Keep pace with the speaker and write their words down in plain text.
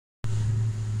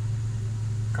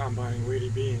combining weedy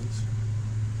beans.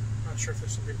 Not sure if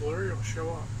this will be blurry or it'll show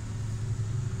up.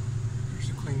 There's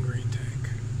a clean green tank.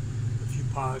 A few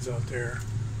pods out there.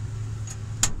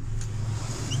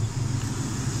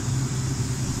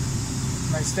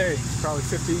 Nice day. It's probably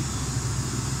 50.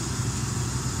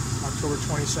 October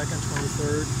 22nd,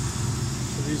 23rd.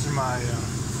 So these are my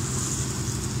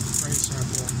rain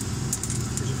sample.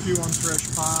 There's a few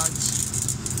unthreshed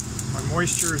pods. My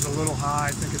moisture is a little high.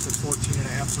 I think it's at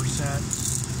 14.5%.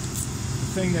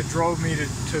 The thing that drove me to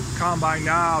combine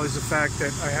now is the fact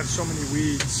that I have so many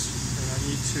weeds and I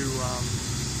need to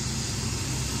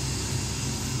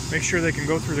make sure they can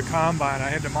go through the combine.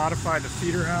 I had to modify the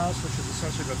feeder house, which is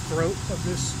essentially the throat of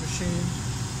this machine,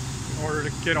 in order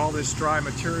to get all this dry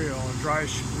material and dry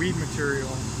weed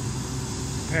material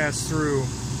pass through.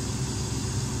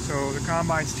 So the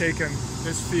combine's taken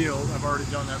this field. I've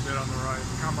already done that bit on the right.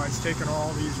 The combine's taken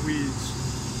all these weeds,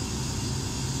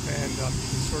 and you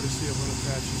can sort of see a little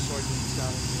patch of soybeans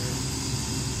down in here.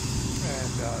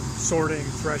 And sorting,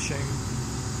 threshing.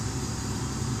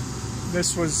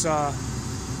 This was a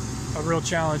real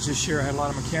challenge this year. I had a lot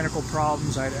of mechanical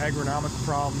problems. I had agronomic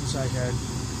problems. I had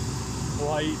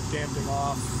blight, damping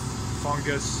off,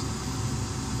 fungus.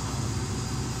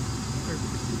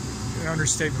 An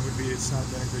understatement would be it's not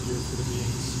been a good year for the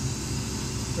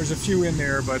beans. There's a few in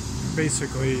there, but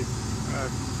basically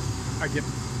I get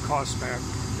costs back.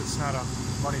 It's not a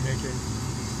money-making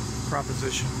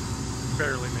proposition,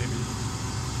 barely maybe.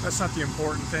 That's not the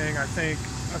important thing. I think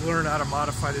I've learned how to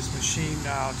modify this machine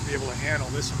now to be able to handle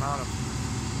this amount of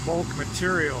bulk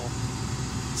material.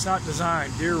 It's not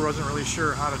designed. Deere wasn't really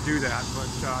sure how to do that, but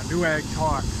New Ag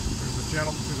Talk,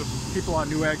 there's people on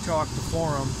New Ag Talk, the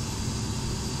forum,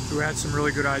 who had some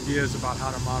really good ideas about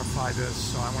how to modify this,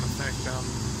 so I want to thank them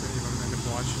if any of them end up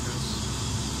watching this.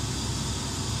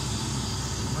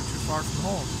 I'm not too far from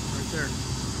home, right there.